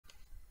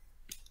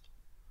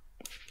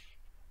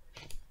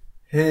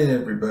Hey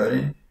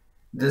everybody,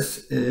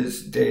 this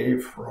is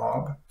Dave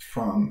Robb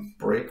from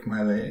Break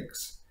My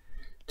Legs.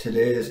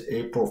 Today is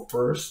April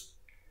 1st,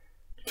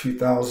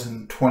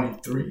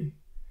 2023,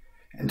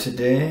 and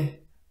today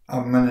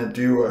I'm going to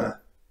do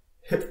a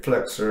hip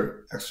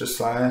flexor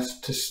exercise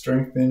to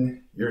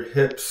strengthen your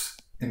hips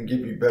and give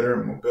you better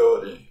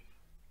mobility.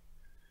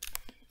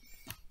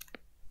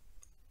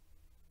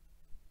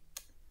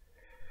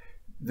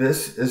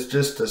 This is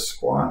just a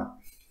squat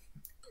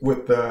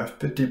with a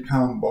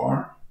 50-pound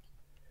bar.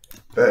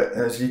 But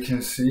as you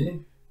can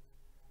see,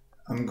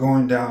 I'm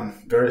going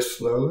down very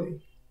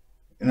slowly,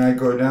 and I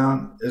go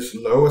down as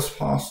low as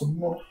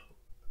possible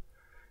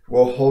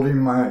while holding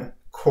my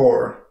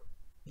core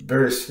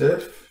very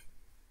stiff.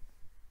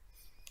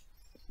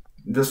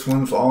 This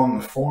one's all in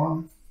the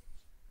form.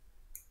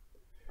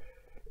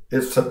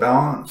 It's a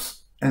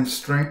balance and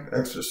strength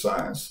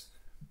exercise.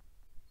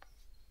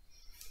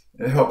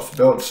 It helps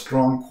build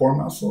strong core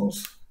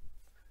muscles,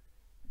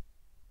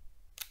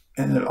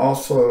 and it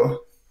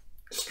also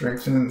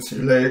strengthens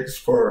your legs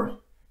for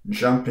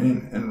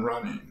jumping and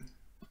running.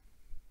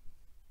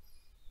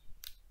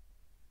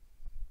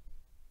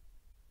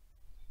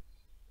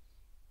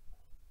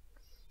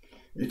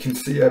 You can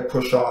see I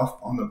push off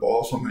on the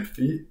balls on my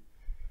feet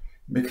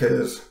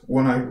because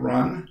when I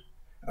run,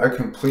 I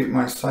complete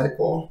my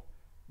cycle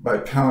by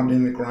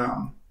pounding the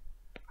ground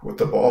with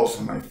the balls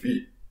on my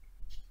feet.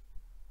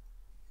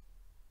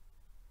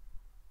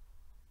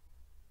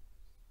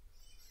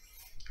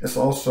 It's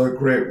also a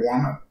great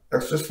warm-up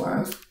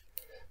exercise,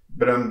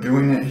 but I'm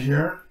doing it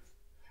here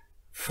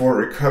for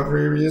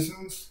recovery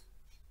reasons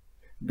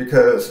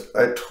because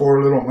I tore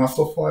a little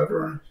muscle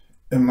fiber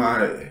in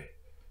my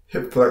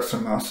hip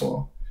flexor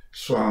muscle,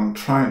 so I'm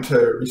trying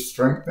to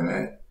re-strengthen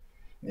it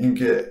and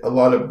get a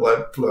lot of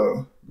blood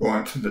flow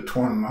going to the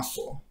torn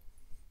muscle.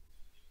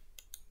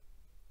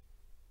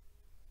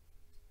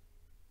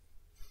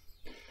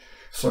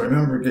 So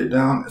remember, get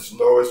down as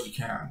low as you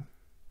can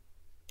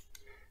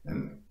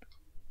and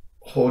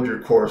hold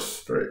your core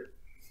straight.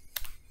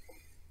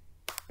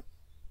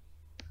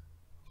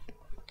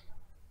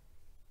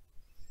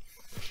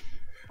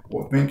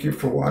 Well, thank you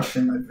for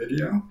watching my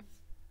video.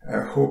 I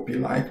hope you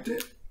liked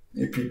it.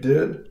 If you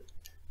did,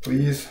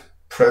 please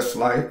press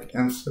like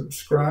and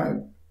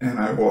subscribe, and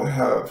I will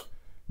have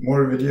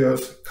more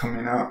videos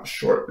coming out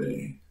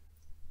shortly.